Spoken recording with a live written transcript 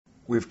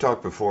We've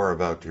talked before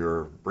about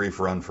your brief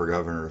run for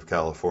governor of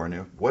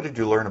California. What did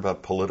you learn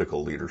about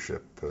political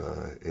leadership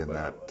in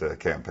that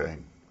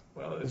campaign?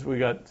 Well, as we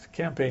got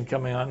campaign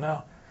coming on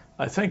now,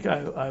 I think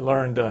I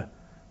learned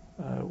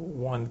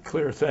one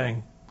clear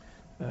thing.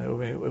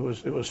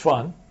 It was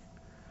fun.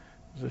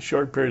 It was a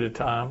short period of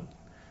time.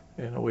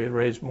 We had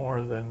raised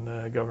more than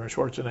Governor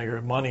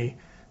Schwarzenegger money,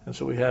 and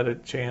so we had a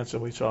chance,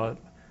 and we saw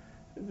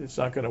it's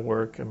not going to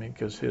work. I mean,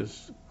 because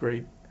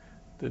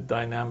the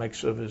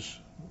dynamics of his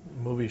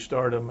movie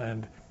stardom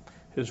and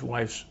his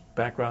wife's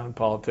background in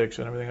politics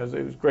and everything. It was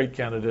a great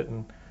candidate,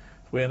 and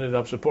we ended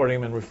up supporting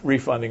him and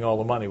refunding all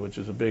the money, which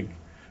is a big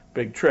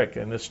trick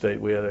in this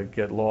state. We had to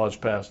get laws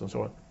passed and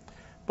so on.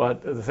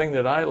 But the thing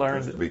that I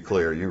learned... Just to be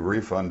clear, you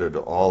refunded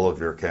all of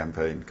your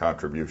campaign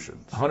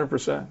contributions.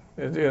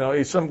 100%.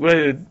 He's some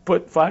way to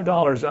put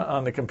 $5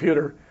 on the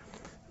computer,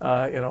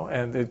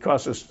 and it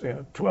cost us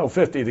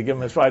 $12.50 to give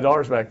him his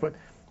 $5 back, but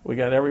we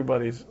got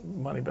everybody's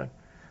money back.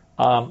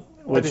 Why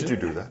did you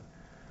do that?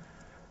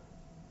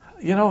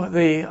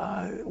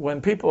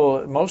 When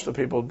most of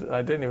the people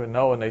I didn't even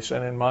know when they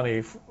sent in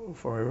money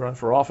for me to run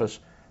for office,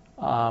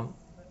 I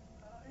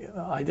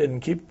didn't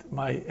keep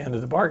my end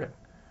of the bargain.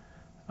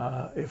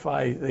 If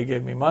they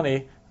gave me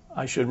money,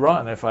 I should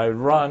run. If I had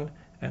run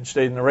and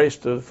stayed in the race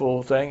to the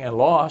full thing and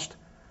lost,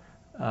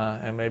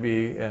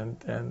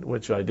 and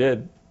which I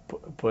did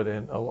put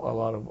in a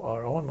lot of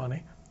our own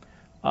money,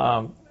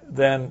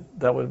 then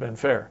that would have been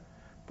fair.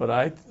 But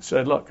I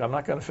said, look, I'm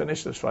not going to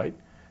finish this fight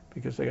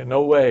because there's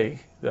no way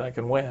that I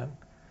can win,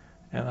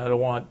 and I don't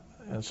want.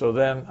 And so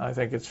then I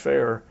think it's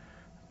fair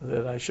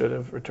that I should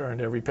have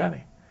returned every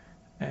penny.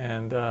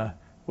 And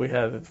we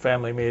had a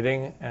family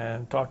meeting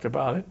and talked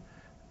about it,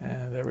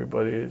 and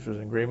everybody was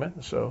in agreement.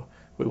 And so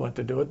we went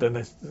to do it. Then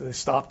they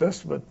stopped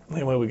us, but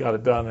anyway, we got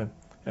it done,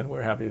 and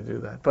we're happy to do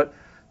that. But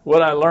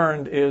what I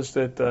learned is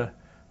that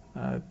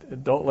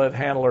don't let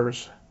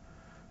handlers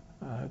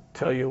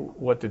tell you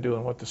what to do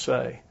and what to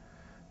say.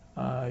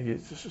 You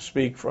just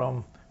speak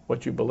from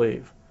what you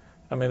believe.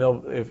 I mean,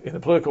 if in the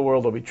political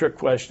world, there'll be trick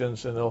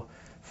questions, and they'll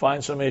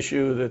find some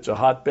issue that's a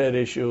hotbed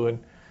issue,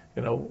 and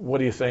what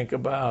do you think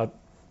about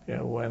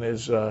when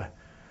is it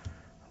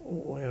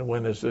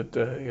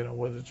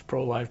whether it's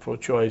pro-life,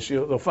 pro-choice?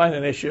 They'll find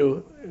an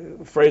issue,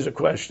 phrase a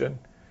question,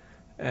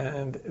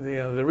 and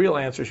the real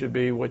answer should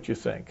be what you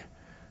think.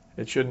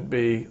 It shouldn't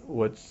be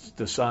what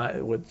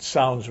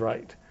sounds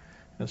right.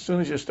 As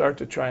soon as you start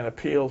to try and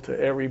appeal to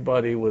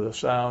everybody with a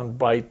sound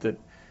bite that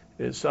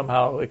is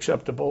somehow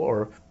acceptable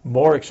or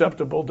more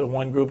acceptable to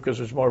one group because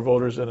there's more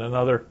voters than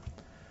another,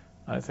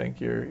 I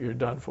think you're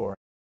done for.